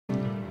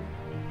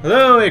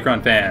Hello,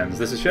 Achron fans!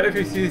 This is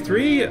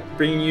Shadow333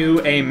 bringing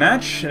you a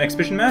match, an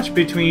exhibition match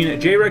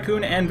between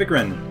JRaccoon and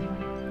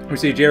Vicarin. We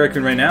see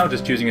JRaccoon right now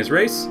just choosing his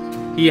race.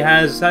 He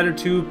has decided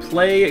to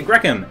play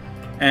Grekim,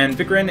 and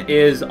Vicarin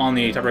is on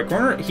the top right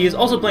corner. He is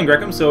also playing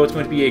Grekim, so it's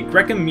going to be a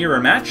Grekim mirror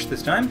match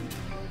this time.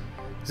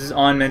 This is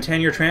on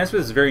Manntanyar Transfer.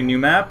 This is a very new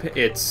map.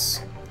 It's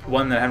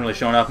one that I haven't really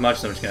shown off much,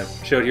 so I'm just going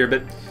to show it here a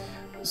bit.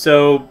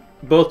 So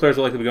both players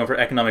will likely be going for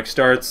economic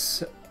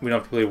starts. We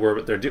don't have to really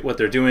worry about what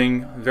they're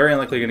doing. Very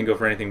unlikely going to go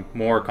for anything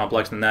more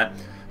complex than that.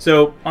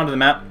 So, onto the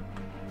map.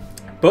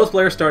 Both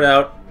players start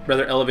out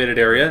rather elevated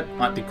area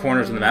at the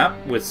corners of the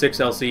map with 6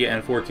 LC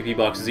and 4 QP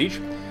boxes each.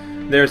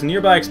 There's a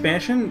nearby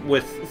expansion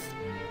with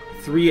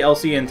 3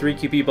 LC and 3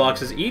 QP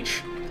boxes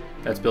each.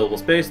 That's buildable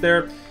space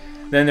there.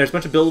 Then there's a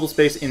bunch of buildable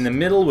space in the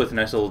middle with a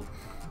nice little,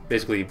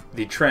 basically,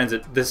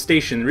 the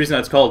station. The reason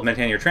that's called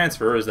Manntanyar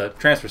Transfer is the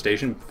transfer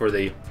station for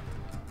the,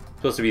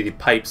 supposed to be the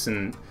pipes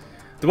and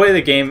the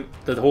way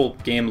the whole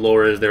game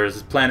lore is. There's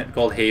this planet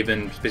called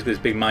Haven, which is basically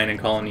this big mining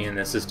colony in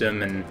the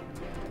system, and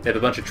they have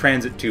a bunch of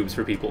transit tubes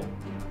for people.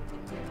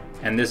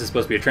 And this is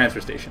supposed to be a transfer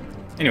station.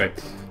 Anyway,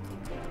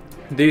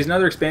 there's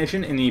another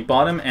expansion in the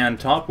bottom and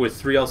top with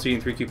 3 LC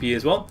and 3 QP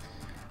as well.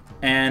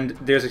 And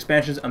there's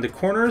expansions on the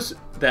corners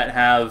that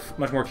have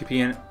much more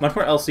QP and much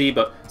more LC,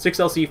 but 6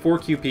 LC, 4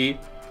 QP,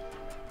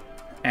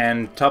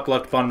 and top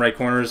left, bottom right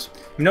corners.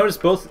 You notice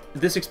both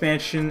this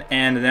expansion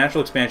and the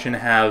natural expansion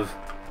have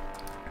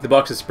the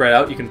boxes spread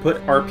out. You can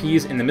put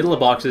RPs in the middle of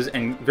boxes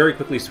and very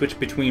quickly switch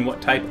between what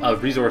type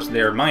of resource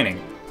they're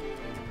mining,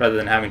 rather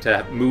than having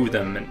to move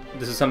them. And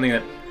this is something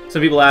that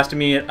some people asked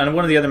me, and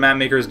one of the other map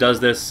makers does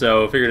this,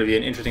 so I figured it'd be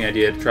an interesting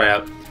idea to try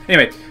out.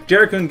 Anyway,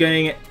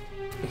 JRaccoon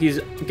he's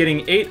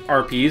getting 8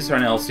 RPs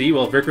on LC,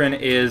 while Vicarin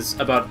is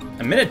about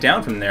a minute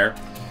down from there.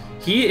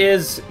 He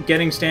is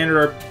getting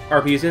standard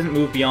RPs. He hasn't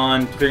moved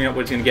beyond figuring out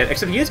what he's going to get,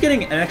 except he is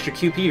getting an extra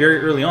QP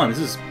very early on. This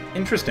is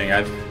interesting.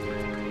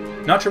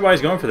 I'm not sure why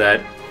he's going for that.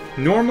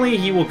 Normally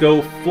he will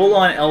go full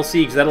on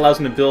LC because that allows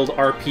him to build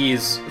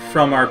RPs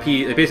from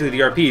RP. Basically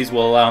the RPs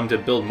will allow him to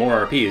build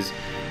more RPs.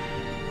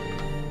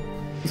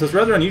 So it's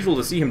rather unusual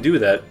to see him do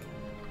that.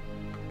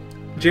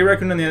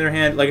 JRaccoon, on the other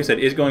hand, like I said,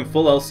 is going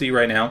full LC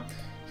right now.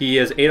 He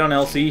is 8 on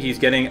LC, he's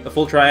getting a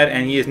full triad,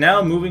 and he is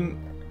now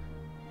moving...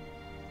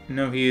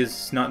 No, he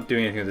is not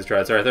doing anything with his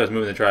triad. Sorry, I thought I was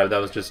moving the triad, that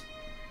was just...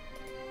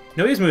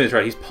 No, he is moving the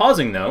triad. He's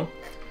pausing, though.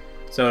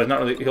 So it's not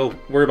really... He'll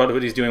worry about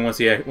what he's doing once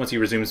he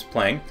resumes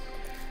playing.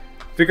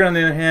 Vicarin, on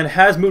the other hand,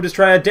 has moved his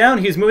triad down.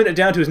 He's moving it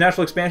down to his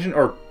natural expansion,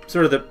 or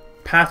sort of the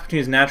path between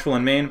his natural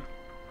and main.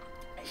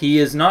 He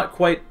is not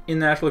quite in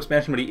the natural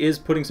expansion, but he is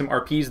putting some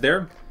RPs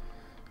there.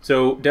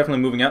 So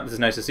definitely moving out. This is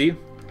nice to see.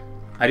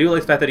 I do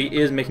like the fact that he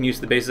is making use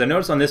of the bases. I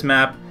noticed on this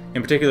map,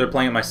 in particular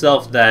playing it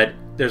myself, that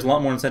there's a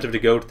lot more incentive to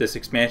go to this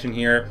expansion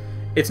here.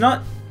 It's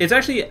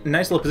actually a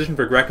nice little position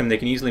for Grekim. They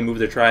can easily move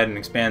their triad and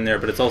expand there,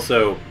 but it's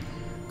also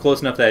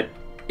close enough that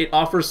it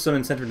offers some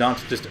incentive not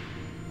to just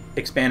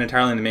expand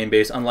entirely in the main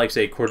base, unlike,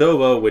 say,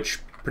 Cordova, which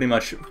pretty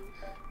much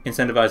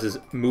incentivizes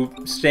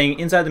staying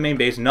inside the main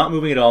base, not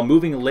moving at all,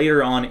 moving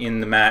later on in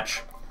the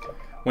match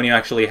when you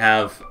actually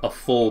have a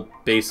full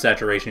base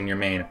saturation in your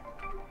main.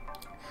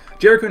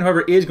 JRaccoon,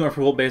 however, is going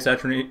for full base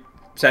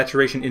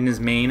saturation in his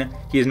main.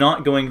 He is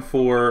not going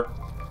for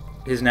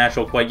his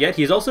natural quite yet.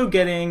 He's also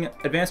getting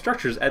advanced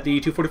structures at the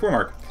 244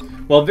 mark.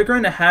 While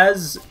Vicarin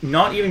has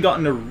not even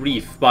gotten a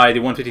reef by the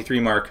 153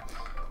 mark,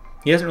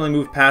 he hasn't really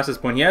moved past this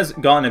point. He has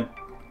gotten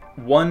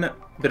one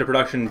bit of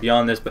production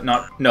beyond this, but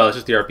not... No, it's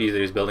just the RPs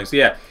that he's building. So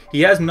yeah,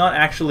 he has not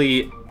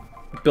actually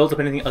built up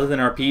anything other than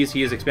RPs.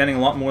 He is expanding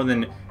a lot more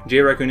than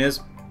JRaccoon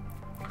is.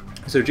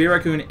 So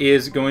JRaccoon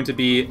is going to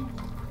be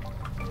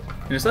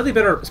in a slightly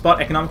better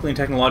spot economically and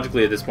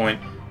technologically at this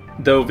point,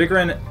 though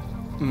Vicarin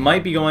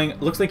might be going...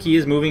 Looks like he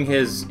is moving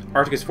his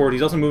Arcticus forward.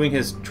 He's also moving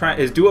his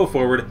duo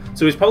forward,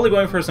 so he's probably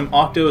going for some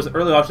Octos,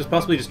 early Octos,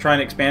 possibly just trying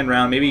to expand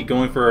around, maybe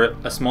going for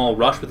a small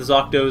rush with his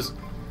Octos,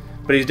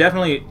 but he's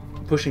definitely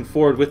pushing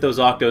forward with those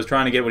Octos,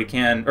 trying to get what he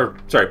can, or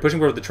sorry, pushing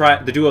forward with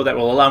the duo that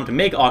will allow him to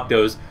make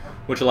Octos,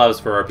 which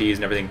allows for RPs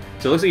and everything.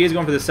 So it looks like he's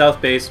going for the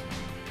south base.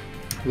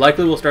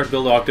 Likely will start to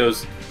build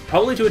Octos,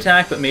 probably to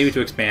attack, but maybe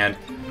to expand.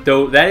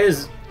 Though that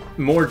is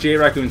more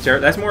JRaccoon's territory.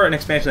 That's more an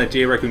expansion that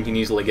JRaccoon can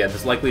easily get.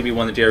 This likely be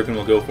one that JRaccoon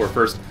will go for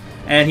first.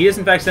 And he is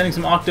in fact sending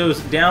some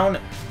Octos down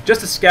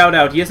just to scout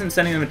out. He isn't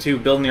sending them to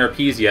build any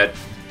RPs yet.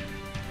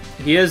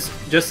 He is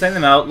just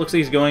sending them out. Looks like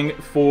he's going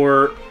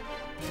for...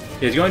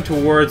 He's going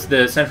towards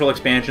the central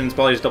expansions,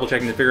 probably just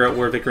double-checking to figure out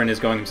where Vicarin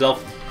is going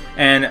himself.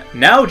 And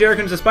now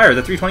JRaccoon is Aspire,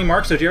 the 320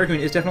 mark, so JRaccoon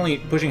is definitely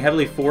pushing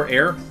heavily for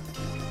air.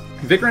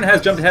 Vicarin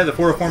has jumped ahead of the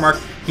 404 mark.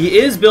 He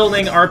is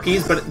building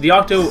RPs, but the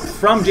Octo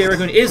from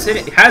JRaccoon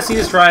has seen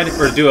his triad,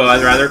 or his duo,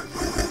 rather.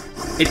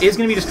 It is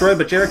going to be destroyed,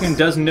 but JRaccoon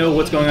does know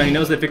what's going on. He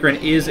knows that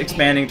Vicarin is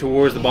expanding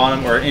towards the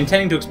bottom, or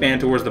intending to expand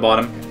towards the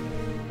bottom.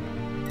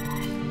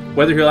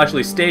 Whether he'll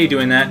actually stay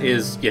doing that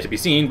is yet to be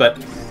seen, but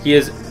he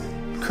is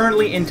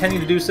currently intending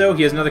to do so.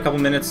 He has another couple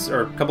minutes,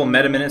 or a couple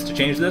meta minutes to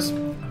change this.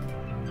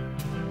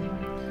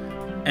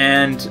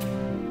 And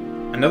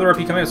another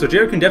RP coming out. So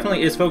JRaccoon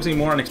definitely is focusing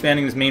more on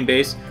expanding his main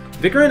base.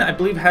 Vicarin, I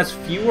believe, has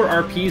fewer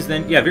RPs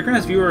than... Yeah, Vicarin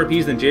has fewer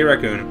RPs than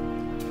JRaccoon.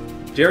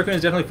 JRaccoon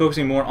is definitely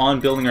focusing more on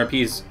building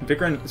RPs.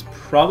 Vicarin is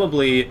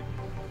probably...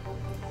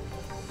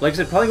 Like I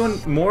said, probably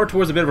going more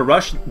towards a bit of a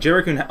rush.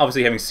 JRaccoon,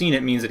 obviously having seen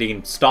it, means that he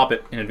can stop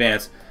it in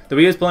advance. Though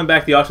he is pulling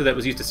back the Octo that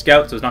was used to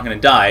scout, so it's not going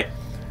to die.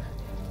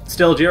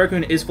 Still,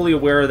 JRaccoon is fully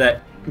aware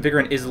that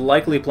Vicarin is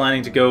likely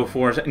planning to go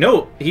for...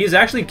 No, he is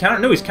actually he's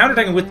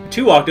counterattacking with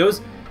 2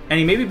 Octos, and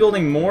he may be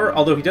building more,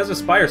 although he does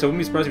Aspire, so I wouldn't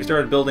be surprised if he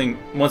started building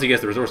once he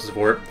gets the resources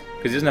for it,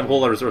 because he doesn't have a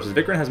whole lot of resources.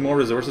 Vicarin has more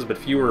resources, but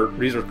fewer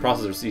resource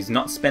processors. He's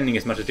not spending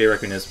as much as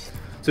JRaccoon is.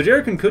 So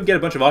JRaccoon could get a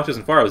bunch of Octos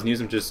and Pharos and use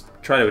them to just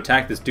try to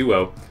attack this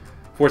duo,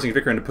 forcing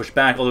Vicarin to push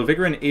back, although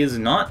Vicarin is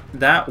not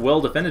that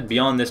well defended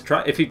beyond this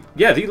try. If he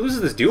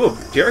loses this duo,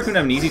 JRaccoon would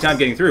have an easy time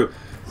getting through.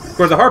 Of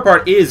course, the hard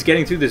part is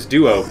getting through this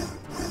duo.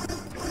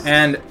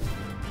 And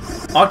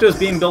Octos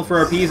being built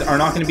for RPs are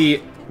not going to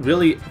be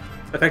really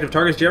effective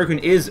targets.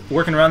 JRaccoon is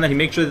working around that. He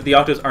makes sure that the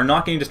Octos are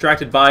not getting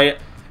distracted by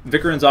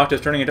Vicarin's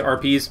Octos turning into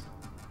RPs.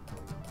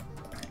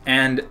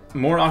 And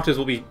more Octos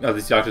will be... Oh,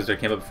 these Octos that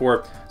came up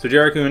before. So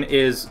JRaccoon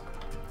is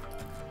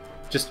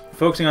just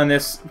focusing on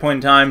this point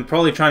in time,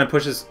 probably trying to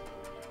push his...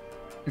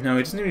 No,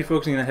 he doesn't need to be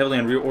focusing that heavily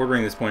on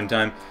reordering this point in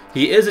time.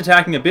 He is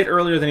attacking a bit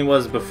earlier than he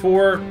was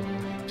before.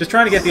 Just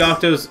trying to get the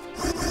Octos...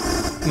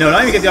 No,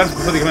 not even get the Octos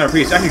before they come out of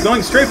Priest. Actually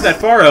going straight for that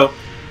Pharo,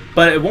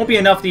 but it won't be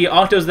enough. The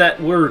Octos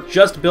that were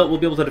just built will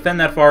be able to defend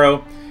that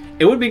Pharo.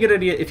 It would be a good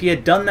idea if he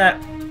had done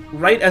that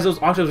right as those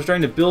Octos were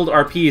starting to build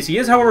RPs. He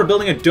is, however,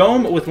 building a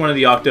dome with one of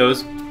the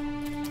Octos.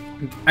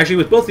 Actually,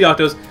 with both the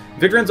Octos.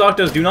 Vicarin's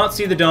Octos do not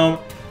see the dome.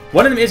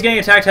 One of them is getting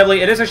attacked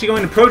heavily. It is actually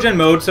going to Progen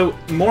mode, so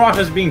more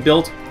Octos are being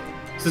built.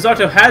 So this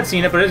Octo had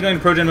seen it, but it is going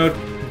to Progen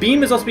mode.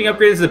 Beam is also being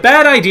upgraded. This is a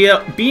bad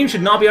idea. Beam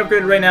should not be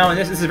upgraded right now, and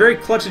this is a very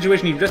clutch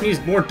situation. He just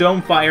needs more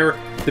dome fire.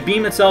 The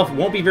beam itself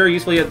won't be very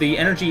useful yet. The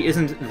energy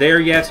isn't there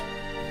yet.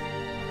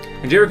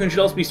 And JRaccoon should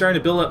also be starting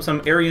to build up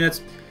some air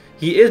units.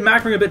 He is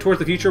macroing a bit towards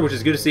the future, which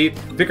is good to see.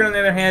 Vicarin, on the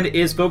other hand,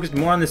 is focused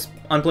more on this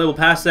unplayable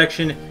pass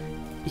section.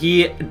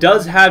 He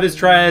does have his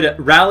Triad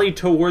rally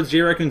towards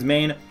JRaccoon's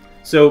main,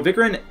 so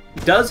Vicarin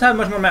does have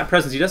much more map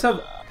presence. He does have,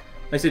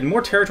 like I said,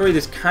 more territory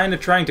that's kind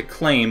of trying to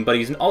claim, but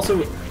he's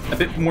also a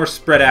bit more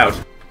spread out.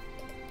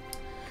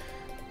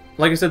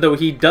 Like I said, though,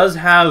 he does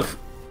have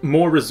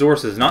more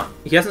resources.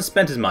 He hasn't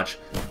spent as much.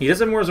 He does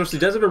have more resources. He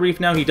does have a reef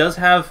now. He does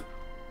have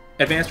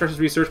advanced sources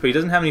research, but he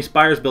doesn't have any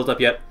spires built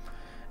up yet.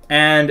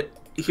 And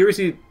here we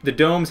see the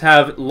domes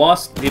have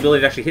lost the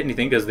ability to actually hit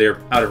anything because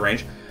they're out of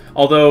range.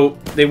 Although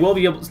they will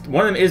be able to,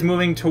 one of them is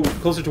moving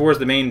closer towards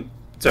the main,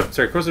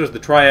 sorry, closer to the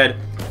Triad.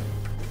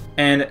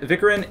 And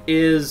Vicarin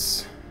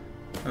is...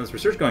 Oh, there's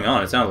research going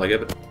on, it sounded like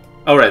it, but...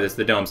 Oh, right, that's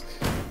the domes.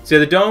 So yeah,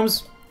 the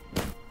domes...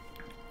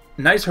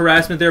 Nice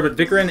harassment there, but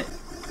Vicarin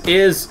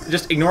is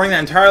just ignoring that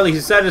entirely.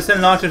 He's decided to send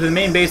an Octo to the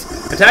main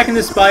base, attacking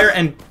this Spire,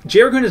 and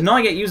JRaccoon has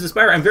not yet used the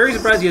Spire. I'm very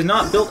surprised he has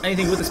not built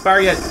anything with the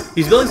Spire yet.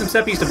 He's building some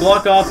Seppies to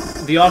block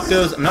off the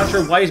Octos. I'm not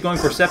sure why he's going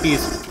for Seppies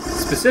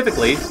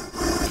specifically.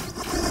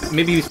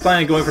 Maybe he's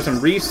planning on going for some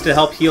Reefs to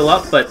help heal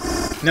up, but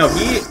no,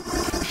 he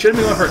should have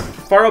been going for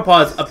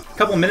Pharopods a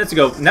couple minutes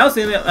ago. Now it's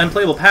the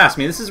unplayable past. I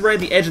mean, this is right at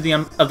the edge of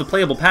the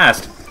playable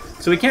past,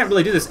 so we can't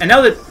really do this. And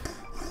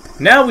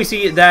now we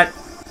see that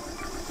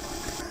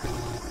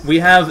we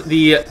have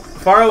the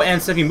Pharo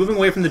and Seppi moving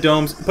away from the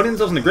domes, putting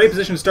themselves in a great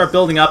position to start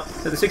building up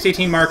at the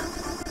 6:18 mark.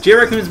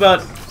 JRaccoon is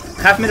about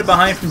half a minute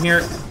behind from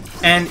here,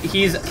 and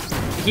he's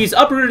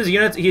uprooted his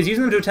units. He's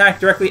using them to attack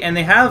directly, and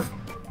they have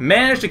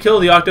managed to kill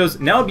the Octos.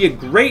 Now would be a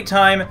great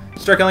time to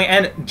start killing,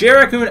 and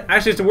JRaccoon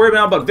actually has to worry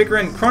now about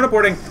Vicarin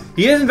chronoporting.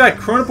 He is, in fact,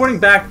 chronoporting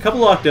back a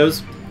couple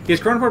Octos. He has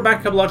chronoported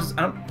back a couple Octos.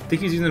 I don't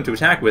think he's using them to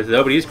attack with,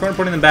 though, but he is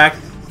chronoporting them back.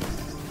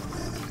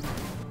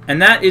 And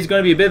that is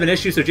going to be a bit of an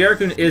issue, so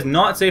JRaccoon is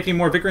not safe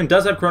anymore. Vicarin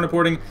does have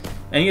chronoporting,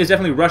 and he is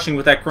definitely rushing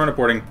with that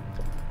chronoporting.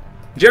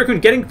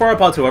 JRaccoon getting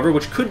Pharopods, however,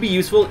 which could be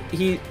useful.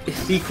 The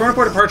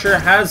chronoport departure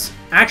has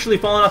actually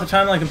fallen off the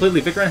timeline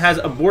completely. Vicarin has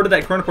aborted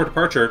that chronoport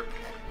departure.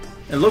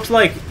 It looks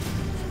like...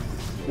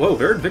 Whoa,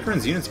 where did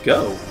Vicarin's units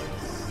go?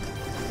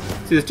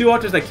 See, there's 2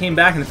 Octos that came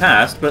back in the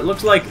past, but it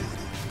looks like,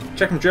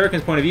 check from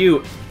JRaccoon's point of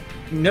view,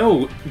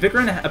 no,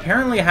 Vicarin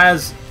apparently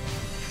has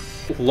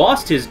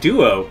lost his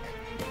duo.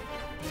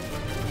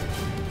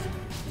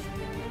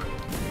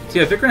 So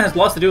yeah, Vicarin has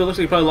lost the duo. It looks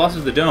like he probably lost it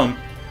to the dome.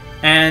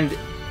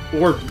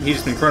 Or he's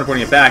just been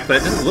chronoporting it back, but it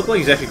doesn't look like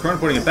he's actually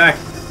chronoporting it back.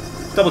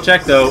 Double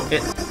check, though.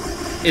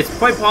 It's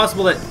quite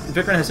possible that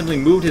Vicarin has simply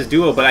moved his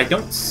duo, but I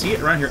don't see it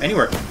around here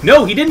anywhere.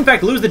 No, he did in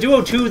fact lose the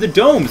duo to the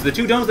domes. The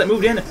 2 domes that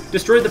moved in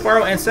destroyed the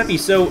Pharo and Seppi,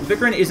 so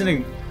Vicarin is in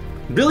a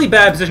really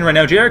bad position right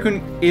now.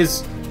 JRaccoon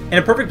is in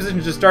a perfect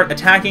position to start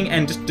attacking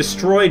and just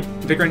destroy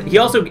Vicarin. He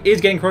also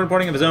is getting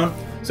chronoporting of his own,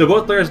 so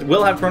both players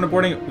will have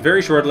chronoporting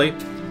very shortly.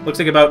 Looks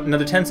like about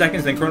another 10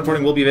 seconds, then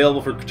chronoporting will be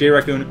available for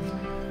JRaccoon.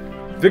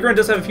 Vicarin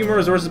does have a few more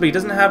resources, but he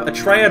doesn't have a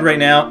Triad right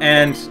now,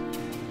 and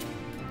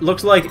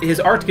looks like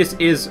his Arcticus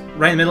is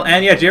right in the middle.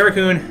 And yeah,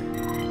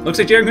 JRaccoon, looks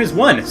like JRaccoon has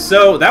won.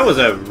 So that was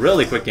a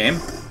really quick game.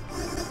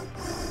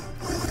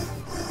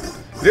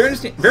 Very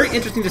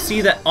interesting to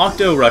see that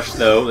Octo Rush,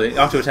 though, the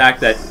Octo attack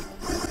that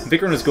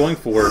Vicarin was going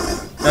for.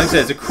 Like I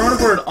said, it's a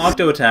chronoboarded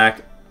Octo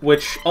attack,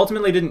 which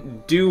ultimately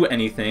didn't do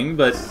anything,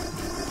 but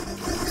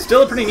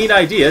still a pretty neat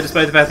idea,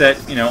 despite the fact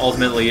that, you know,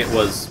 ultimately it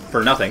was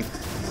for nothing.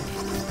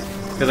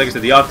 Because, like I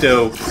said, the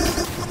Octo's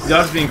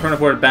being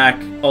chronoboarded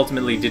back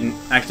ultimately didn't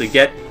actually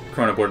get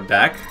chronoboarded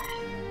back.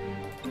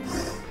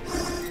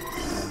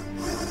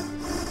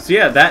 So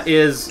yeah, that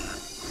is...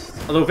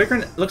 Although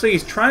Vicarin looks like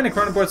he's trying to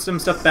chronoboard some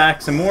stuff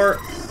back, some more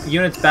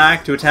units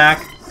back to attack.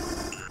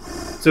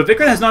 So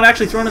Vicarin has not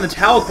actually thrown in the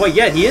towel quite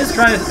yet. He is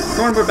trying to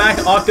chronoboard back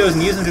Octos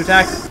and use them to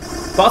attack,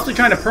 possibly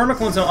trying to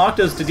permaclone some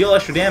Octos to deal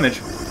extra damage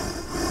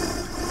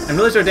and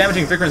really start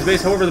damaging Vicarin's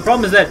base. However, the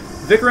problem is that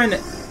Vicarin...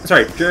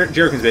 Sorry,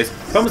 JRaccoon's base.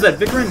 The problem is that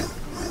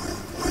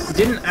Vicarin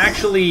didn't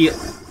actually...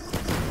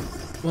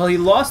 Well, he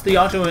lost the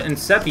Octo and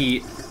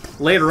Seppi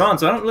later on,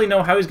 so I don't really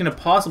know how he's going to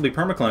possibly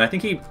permaclone. I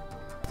think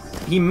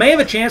he may have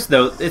a chance,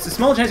 though. It's a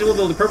small chance he will be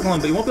able to permaclone,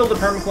 but he won't be able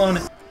to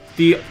permaclone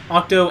the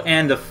Octo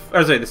and the...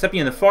 Or sorry, the Seppi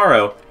and the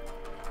Faro.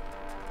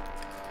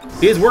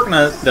 He is working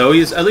on it, though.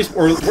 He's at least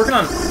working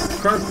on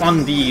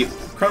the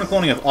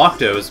chronocloning of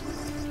Octos.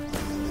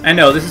 And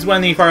no, this is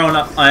when the Faro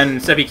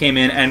and Seppi came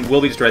in and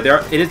will be destroyed.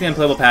 It is the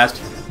unplayable past.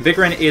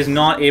 Vicarin is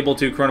not able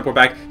to chronoport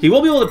back. He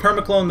will be able to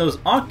permaclone those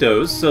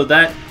Octos, so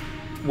that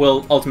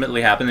will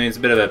ultimately happen. I mean, it's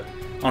a bit of an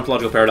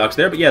ontological paradox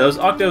there, but yeah, those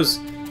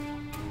Octos...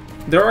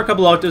 There are a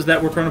couple Octos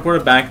that were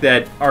chronoported back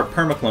that are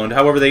permacloned.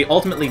 However, they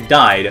ultimately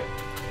died,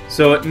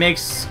 so it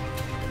makes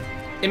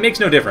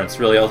no difference,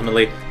 really,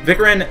 ultimately.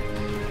 Vicarin,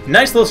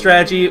 nice little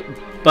strategy,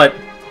 but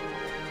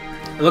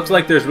it looks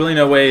like there's really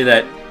no way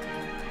that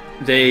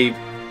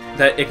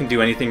it can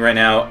do anything right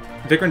now.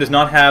 Vicarin does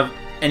not have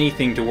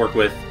anything to work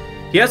with.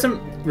 He has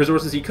some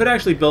resources. He could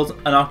actually build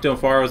an Octo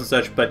Faros and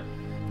such, but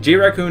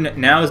JRaccoon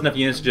now has enough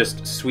units to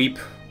just sweep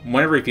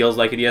whenever he feels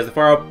like it. He has the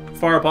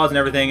Faro pods and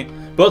everything.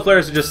 Both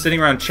players are just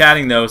sitting around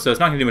chatting, though, so it's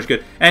not going to do much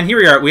good. And here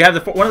we are. We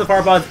have one of the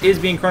Faro pods is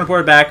being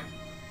chronoported back,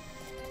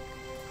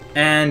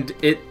 and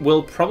it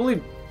will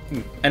probably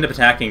end up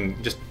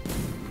attacking, just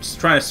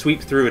trying to sweep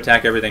through,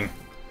 attack everything,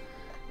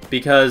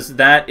 because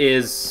that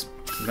is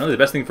really the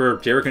best thing for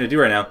JRaccoon to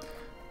do right now.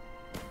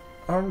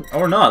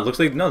 Or not. Looks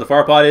like, no, the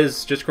Faro pod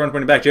is just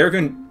chronoporting back.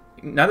 JRaccoon,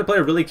 neither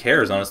player really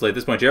cares, honestly, at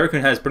this point.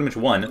 JRaccoon has pretty much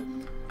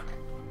won.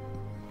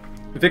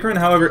 Vicarin,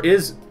 however,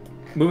 is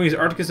moving his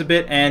Arcticus a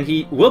bit, and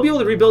he will be able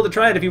to rebuild the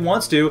Triad if he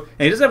wants to,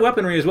 and he does have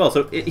weaponry as well,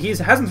 so he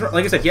hasn't,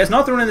 like I said, he has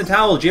not thrown in the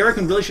towel.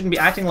 JRaccoon really shouldn't be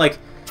acting like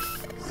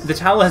the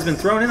towel has been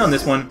thrown in on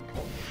this one.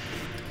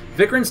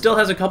 Vicarin still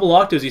has a couple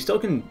Octos, he still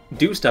can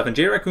do stuff, and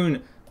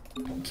JRaccoon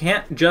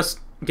can't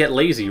just get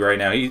lazy right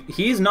now.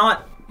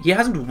 He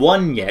hasn't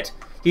won yet,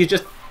 he's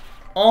just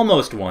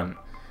almost won.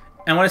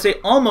 And when I say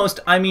almost,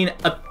 I mean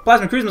a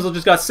Plasma Cruise Missile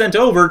just got sent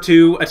over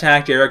to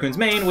attack JRaccoon's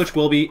main, which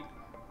will be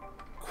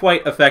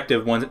quite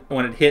effective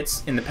when it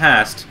hits in the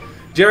past.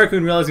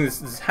 JRaccoon realizing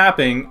this is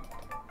happening,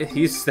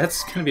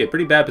 that's going to be a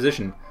pretty bad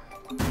position.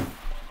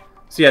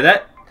 So yeah,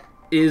 that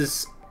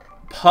is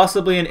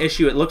possibly an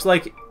issue. It looks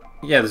like,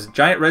 yeah, there's a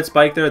giant red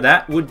spike there.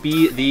 That would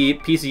be the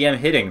PCM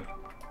hitting.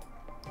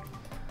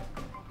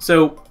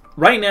 So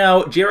right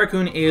now,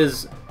 JRaccoon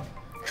is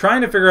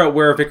trying to figure out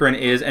where Vicarin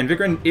is, and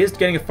Vicarin is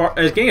getting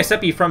a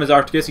Seppi from his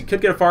Arcticus. He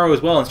could get a Faro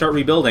as well and start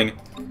rebuilding.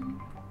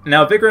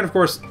 Now Vicarin, of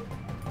course...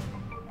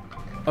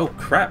 Oh,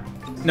 crap.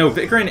 No,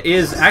 Vicarin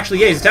is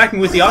actually, yeah, he's attacking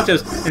with the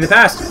Octos in the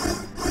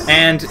past.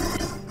 And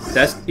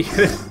that's...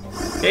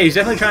 yeah, he's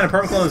definitely trying to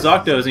permaclone those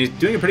Octos, and he's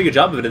doing a pretty good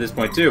job of it at this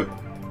point, too.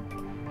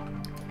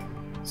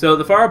 So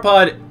the Faro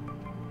pod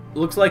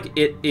looks like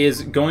it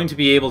is going to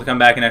be able to come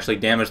back and actually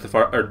damage the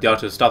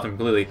Octos, stop them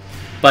completely.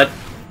 But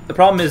the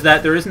problem is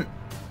that there isn't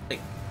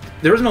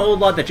a whole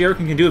lot that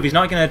JRaccoon can do if he's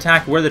not going to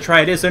attack where the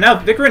Triad is. So now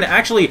Vicarin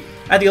actually,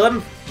 at the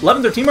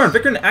 11-13 mark,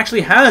 Vicarin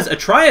actually has a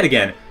Triad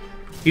again.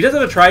 He does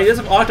have a Triad, he does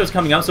have Octos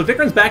coming up, so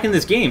Vicarin's back in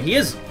this game.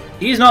 He's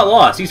not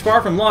lost. He's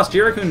far from lost.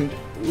 JRaccoon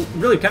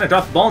really kind of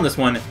dropped the ball in this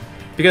one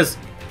because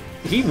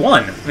he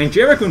won. I mean,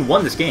 JRaccoon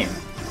won this game.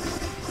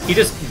 He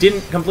just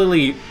didn't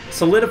completely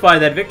solidify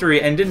that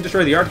victory and didn't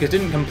destroy the Arcticus,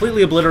 didn't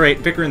completely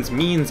obliterate Vicarin's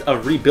means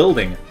of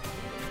rebuilding.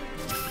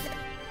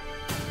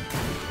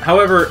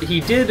 However, he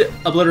did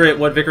obliterate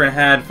what Vicarin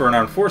had for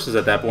unarmed forces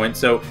at that point,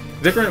 so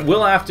Vicarin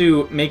will have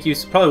to make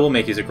use, probably will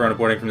make use of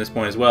chronoboarding from this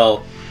point as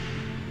well,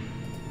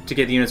 to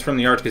get the units from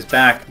the Arcticus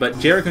back, but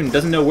JRaccoon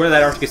doesn't know where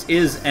that Arcticus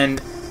is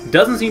and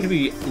doesn't seem to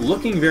be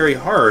looking very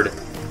hard.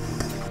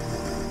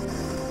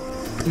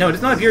 No, it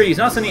does not appear he's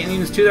not sending any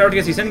units to the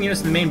Arcticus, he's sending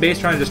units to the main base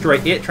trying to destroy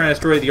it, trying to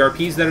destroy the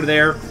RPs that are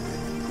there.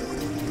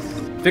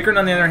 Vicarin,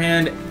 on the other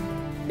hand,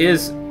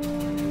 he's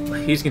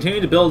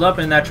continuing to build up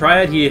in that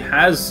Triad. He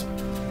has,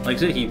 like I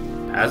said, he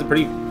has it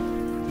pretty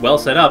well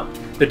set up.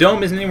 The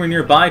dome isn't anywhere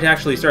nearby to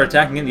actually start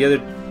attacking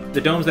it. The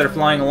domes that are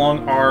flying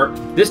along are...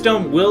 This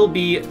dome will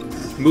be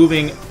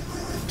moving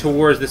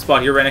towards this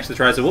spot here right next to the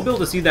Triad, so we'll be able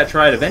to see that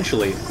Triad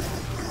eventually.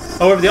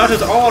 However, the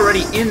Octos are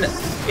already in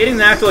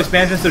the actual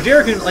expansion, so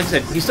JRaccoon, like I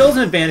said, he still has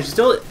an advantage, he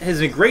still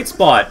is in a great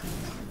spot.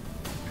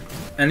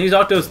 And these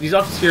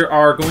Octos here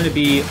are going to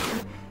be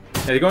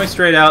They're going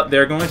straight out.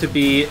 They're going to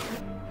be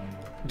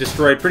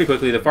destroyed pretty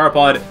quickly. The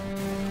Pharopod,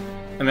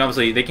 I mean,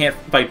 obviously, they can't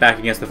fight back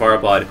against the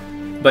Pharopod,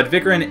 but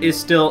Vicarin is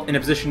still in a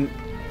position...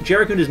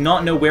 JRaccoon does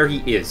not know where he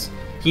is.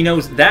 He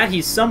knows that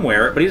he's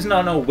somewhere, but he does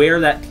not know where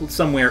that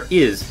somewhere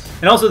is.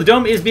 And also, the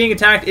dome is being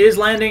attacked. It is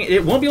landing.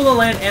 It won't be able to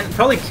land and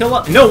probably kill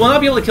up... No, will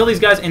not be able to kill these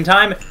guys in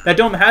time. That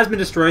dome has been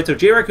destroyed, so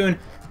JRaccoon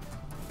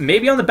may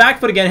be on the back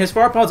foot again. His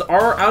Pharopods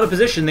are out of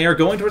position. They are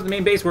going towards the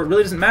main base where it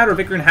really doesn't matter.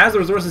 Vicarin has the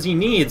resources he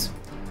needs.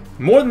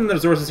 More than the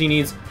resources he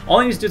needs. All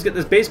he needs to do is get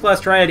this base class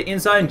Triad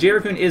inside, and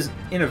JRaccoon is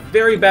in a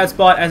very bad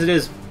spot as it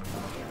is.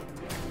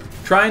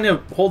 Trying to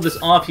hold this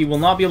off, he will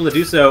not be able to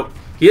do so.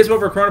 He is,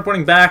 however,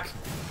 chronoporting back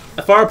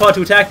a Pharopod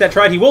to attack that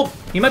Triad.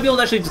 He might be able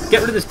to actually just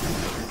get rid of this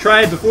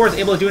Triad before it's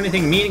able to do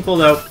anything meaningful,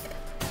 though.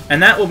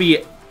 And that will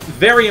be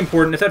very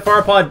important. If that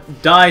Pharopod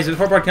dies, if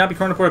the Pharopod cannot be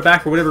chronoported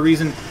back for whatever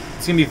reason,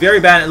 it's going to be very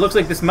bad. It looks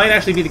like this might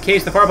actually be the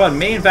case. The Pharopod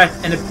may, in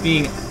fact, end up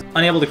being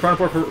unable to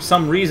chronoport for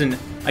some reason.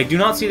 I do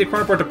not see the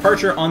chronoport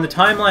departure on the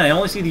timeline. I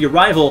only see the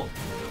arrival,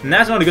 and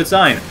that's not a good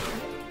sign.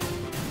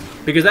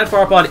 Because that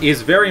Pharopod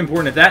is very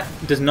important. If that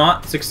does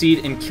not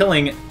succeed in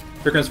killing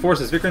Vicarin's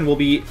forces, Vicarin will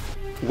be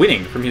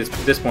winning from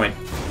this point.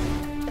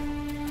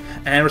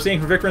 And we're seeing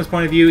from Vicarin's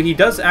point of view, he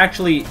does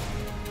actually...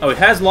 Oh, it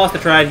has lost the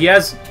Triad. He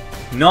has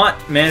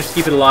not managed to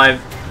keep it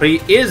alive. But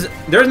he is...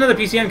 There's another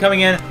PCN coming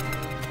in.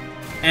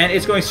 And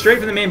it's going straight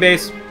from the main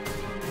base.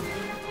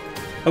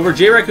 Over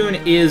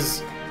JRaccoon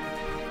is...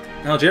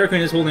 Well,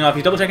 JRaccoon is holding off.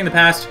 He's double-checking the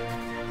past.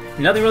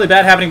 Nothing really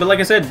bad happening, but like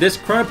I said, this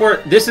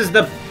chronoport... This is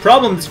the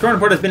problem. This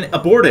chronoport has been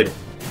aborted.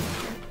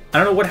 I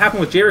don't know what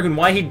happened with JRaccoon,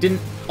 why he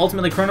didn't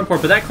ultimately chronoport,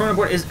 but that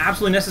chronoport is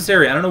absolutely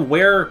necessary. I don't know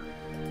where...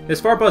 This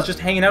Pharopod is just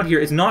hanging out here.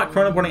 It's not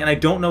chronoporting, and I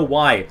don't know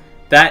why.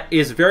 That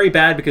is very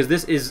bad, because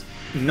this is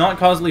not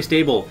causally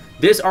stable.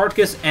 This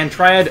Arcticus and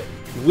Triad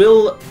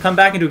will come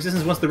back into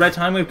existence once the red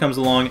time wave comes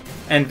along,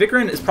 and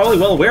Vicarin is probably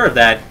well aware of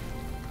that.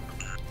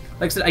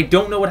 Like I said, I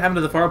don't know what happened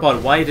to the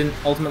Pharopod, why it didn't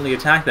ultimately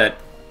attack that.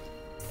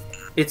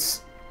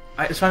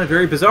 I just find it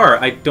very bizarre.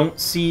 I don't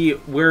see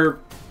what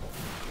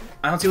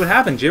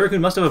happened. JRaccoon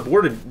must have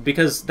aborted,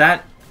 because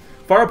that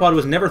Pharopod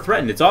was never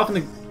threatened. It's off in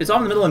the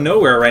middle of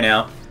nowhere right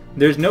now.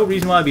 There's no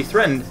reason why it'd be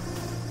threatened.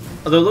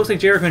 Although it looks like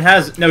JRaccoon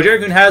has... No,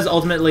 JRaccoon has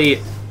ultimately...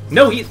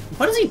 No,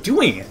 what is he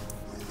doing?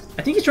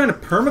 I think he's trying to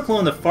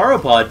permaclone the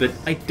Pharopod, but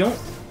I don't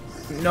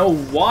know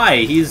why.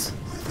 He's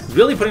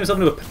really putting himself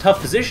into a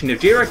tough position.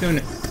 If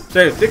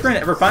Vicarin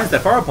ever finds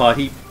that Pharopod,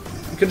 he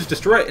could just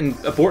destroy it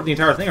and abort the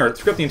entire thing, or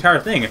script the entire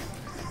thing.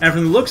 And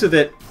from the looks of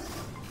it,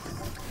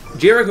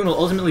 JRaccoon will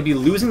ultimately be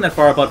losing that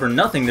Pharopod for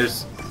nothing.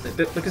 Because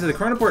of the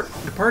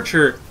chronoport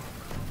departure,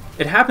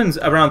 it happens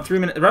around 3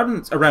 minutes. It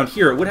happens around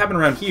here. It would happen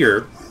around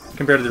here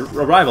compared to the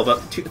arrival,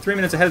 about 3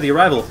 minutes ahead of the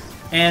arrival.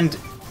 And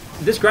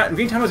this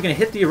green time was going to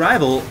hit the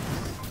arrival,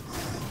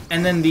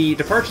 and then the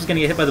departure is going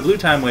to get hit by the blue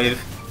time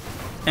wave,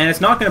 and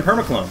it's not going to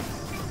permaclone.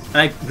 And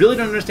I really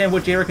don't understand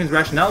what JRaccoon's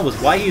rationale was,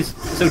 why he's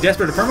so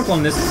desperate to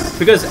permaclone this,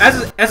 because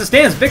as it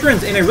stands,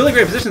 Vicarin's in a really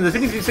great position. The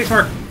 56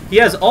 mark, he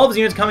has all of his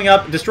units coming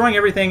up, destroying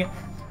everything,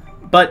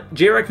 but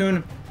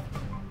JRaccoon,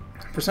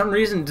 for some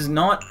reason, did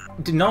not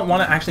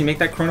want to actually make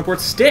that chronoport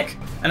stick.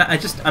 And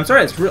I'm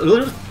sorry,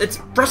 it's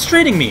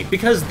frustrating me,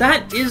 because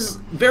that is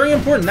very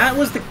important. That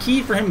was the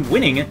key for him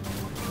winning,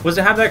 was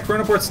to have that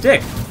chronoport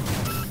stick.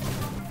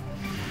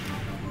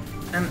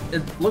 And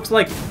it looks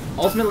like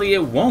ultimately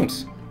it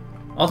won't.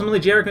 Ultimately,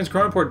 JRaccoon's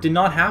chronoport did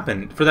not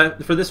happen for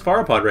this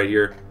Pharopod right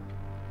here.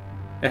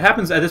 It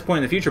happens at this point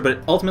in the future, but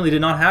it ultimately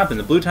did not happen.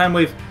 The blue time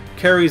wave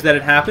carries that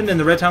it happened, and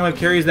the red time wave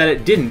carries that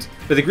it didn't.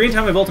 But the green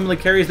time wave ultimately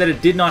carries that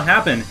it did not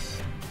happen.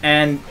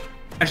 And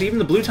actually, even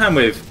the blue time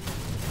wave,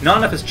 not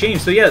enough has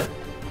changed. So yeah,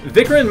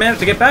 Vicarin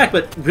managed to get back,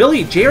 but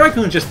really,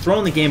 JRaccoon's just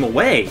thrown the game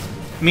away.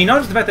 I mean, not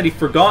just the fact that he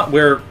forgot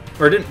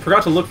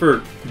to look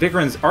for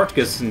Vicarin's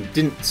Arcticus and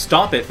didn't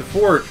stop it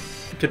before it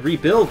could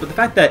rebuild, but the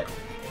fact that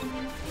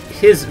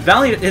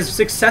his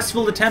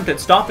successful attempt at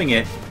stopping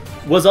it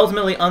was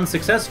ultimately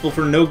unsuccessful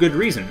for no good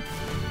reason.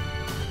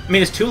 I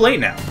mean, it's too late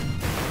now.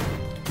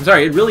 I'm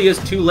sorry, it really is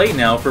too late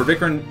now for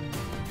Vicarin.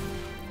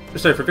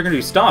 Sorry, for Vicarin to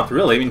be stopped,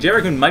 really. I mean,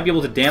 JRaccoon might be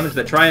able to damage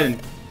that Triad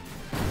and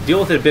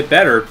deal with it a bit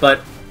better, but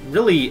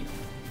really,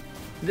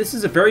 this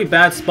is a very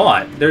bad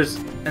spot. There's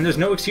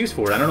no excuse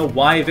for it. I don't know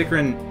why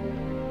Vicarin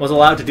was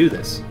allowed to do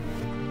this.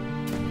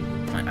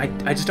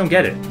 I just don't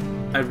get it.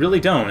 I really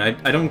don't.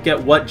 I don't get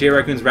what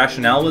JRaccoon's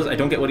rationale was. I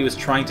don't get what he was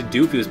trying to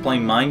do, if he was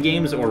playing mind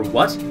games or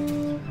what.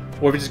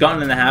 Or if he's just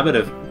gotten in the habit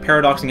of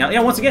paradoxing out.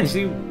 Yeah, once again,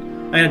 see, I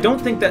mean, I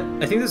think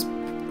this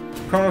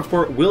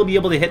chronoport will be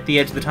able to hit the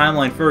edge of the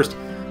timeline first,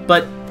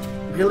 but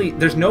really,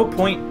 there's no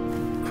point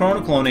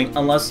chronocloning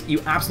unless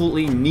you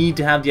absolutely need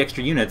to have the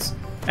extra units.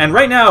 And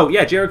right now,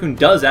 yeah, JRaccoon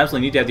does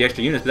absolutely need to have the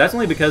extra units, but that's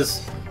only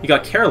because he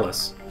got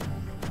careless.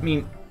 I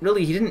mean,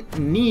 really, he didn't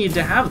need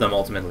to have them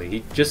ultimately.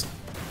 He just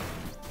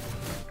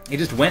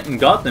went and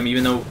got them,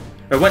 went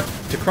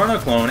to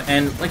chronoclone,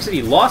 and like I said,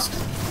 he lost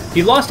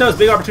out his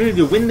big opportunity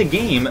to win the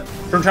game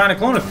from trying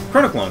to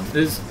chronoclone.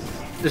 There's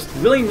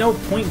really no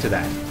point to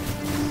that.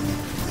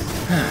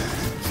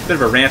 It's a bit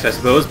of a rant, I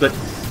suppose, but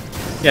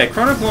Yeah,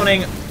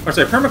 chronocloning, or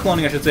sorry,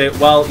 permacloning, I should say,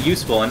 while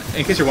useful, and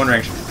in case you're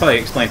wondering, I should probably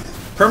explain.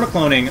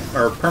 Permacloning,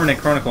 or permanent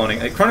chronocloning,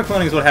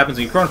 chronocloning is what happens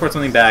when you chronoport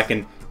something back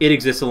and it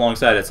exists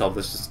alongside itself.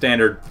 This is a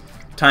standard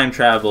time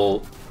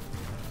travel,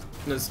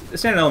 a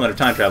standard element of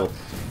time travel.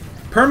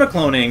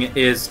 Permacloning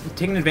is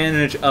taking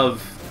advantage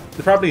of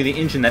the property of the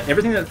engine that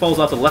everything that falls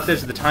off the left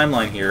edge of the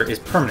timeline here is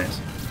permanent.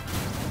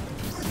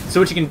 So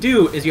what you can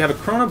do is you have a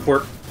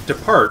chronoport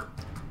depart,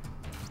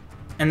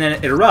 and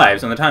then it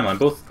arrives on the timeline.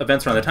 Both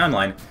events are on the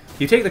timeline.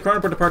 You take the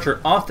chronoport departure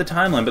off the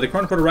timeline, but the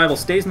chronoport arrival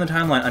stays in the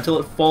timeline until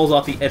it falls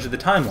off the edge of the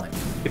timeline.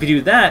 If you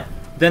do that,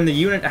 then the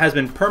unit has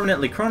been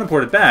permanently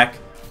chronoported back,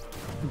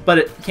 but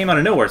it came out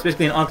of nowhere. It's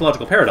basically an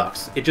ontological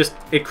paradox. It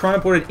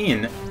chronoported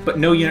in, but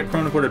no unit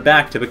chronoported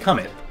back to become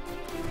it.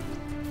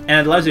 And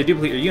it allows you to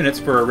duplicate your units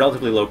for a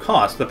relatively low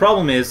cost. The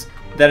problem is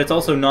that it's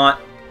also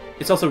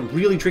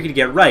really tricky to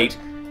get right,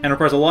 and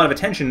requires a lot of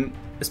attention,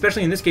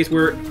 especially in this case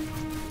where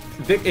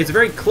it's a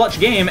very clutch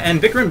game,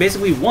 and Vicarin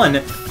basically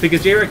won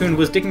because JRaccoon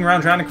was dicking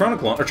around trying to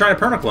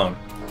permaclone.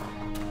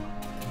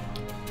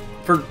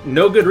 For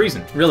no good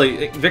reason,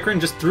 really.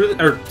 Vicarin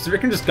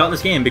just got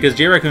this game because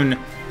JRaccoon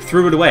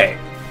threw it away,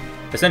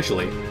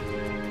 essentially.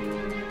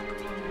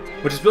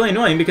 Which is really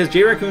annoying because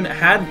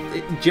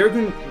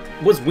JRaccoon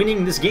was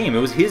winning this game. It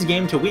was his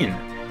game to win. I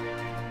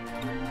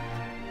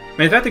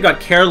mean, the fact that he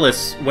got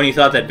careless when he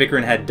thought that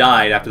Vicarin had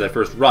died after that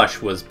first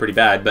rush was pretty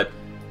bad, but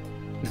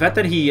the fact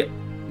that he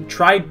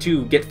tried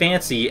to get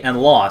fancy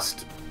and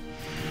lost.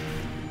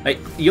 Like,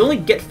 you only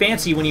get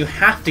fancy when you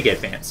have to get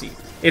fancy.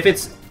 If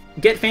it's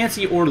get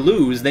fancy or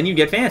lose, then you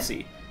get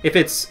fancy. If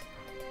it's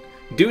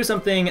do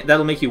something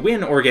that'll make you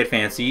win or get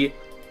fancy,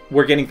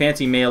 where getting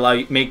fancy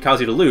may cause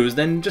you to lose,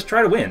 then just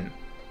try to win.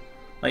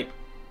 Like,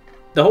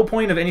 the whole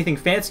point of anything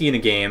fancy in a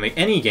game,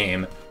 any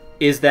game,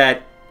 is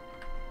that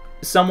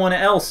someone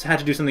else had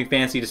to do something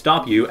fancy to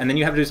stop you, and then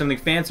you have to do something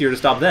fancier to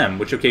stop them,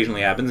 which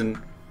occasionally happens, and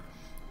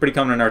pretty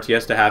common in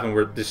RTS to happen,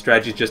 where the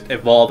strategies just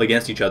evolve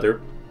against each other.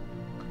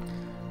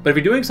 But if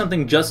you're doing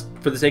something just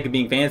for the sake of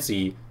being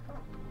fancy,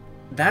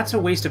 that's a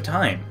waste of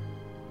time.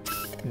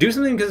 Do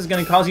something because it's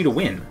going to cause you to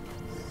win.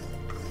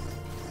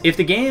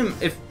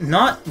 If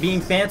not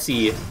being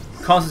fancy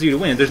causes you to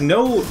win, if there's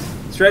no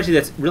strategy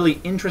that's really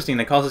interesting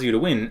that causes you to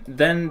win,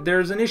 then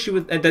there's an issue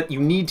with that you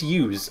need to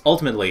use,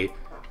 ultimately,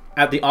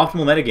 at the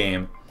optimal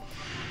metagame.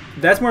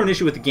 That's more of an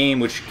issue with the game,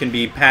 which can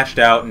be patched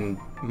out and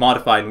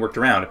modified and worked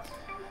around.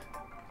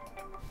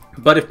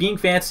 But if being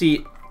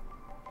fancy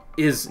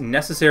is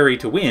necessary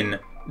to win,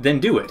 then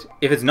do it.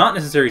 If it's not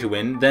necessary to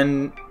win,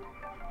 then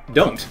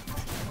don't.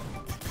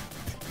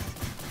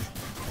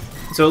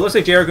 So it looks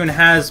like JRaccoon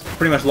has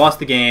pretty much lost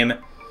the game.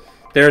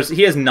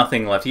 He has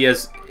nothing left. He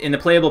has, in the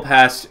playable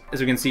past, as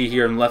we can see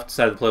here on the left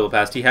side of the playable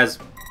past, he has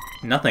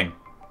nothing.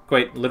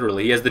 Quite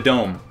literally. He has the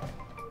dome.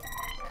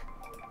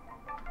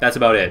 That's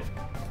about it.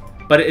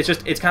 But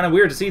it's kind of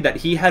weird to see that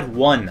he had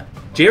won.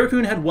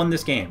 JRaccoon had won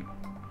this game.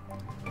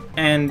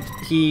 And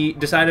he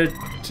decided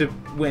to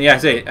win. Yeah, I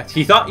say,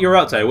 he thought you were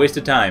outside.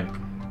 Wasted time.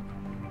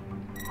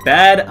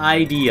 Bad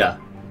idea.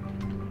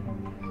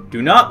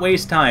 Do not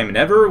waste time.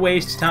 Never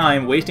waste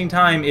time. Wasting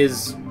time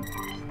is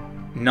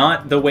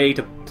not the way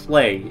to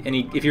play. And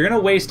if you're going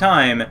to waste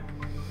time,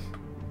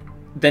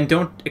 then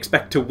don't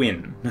expect to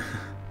win.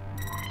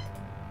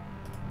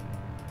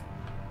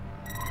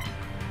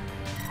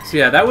 So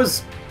yeah, that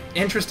was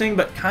interesting,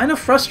 but kind of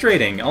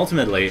frustrating,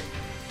 ultimately.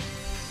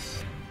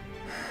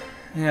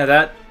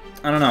 Yeah,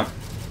 I don't know.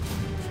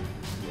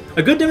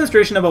 A good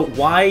demonstration about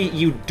why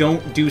you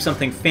don't do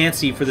something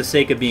fancy for the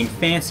sake of being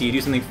fancy. You do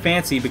something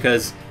fancy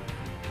because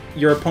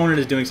your opponent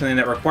is doing something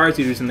that requires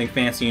you to do something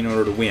fancy in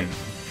order to win.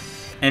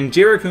 And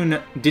JRaccoon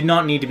did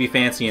not need to be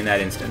fancy in that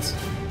instance.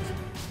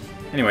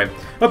 Anyway,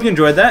 hope you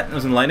enjoyed that. It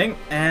was enlightening,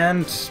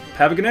 and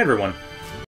have a good night, everyone.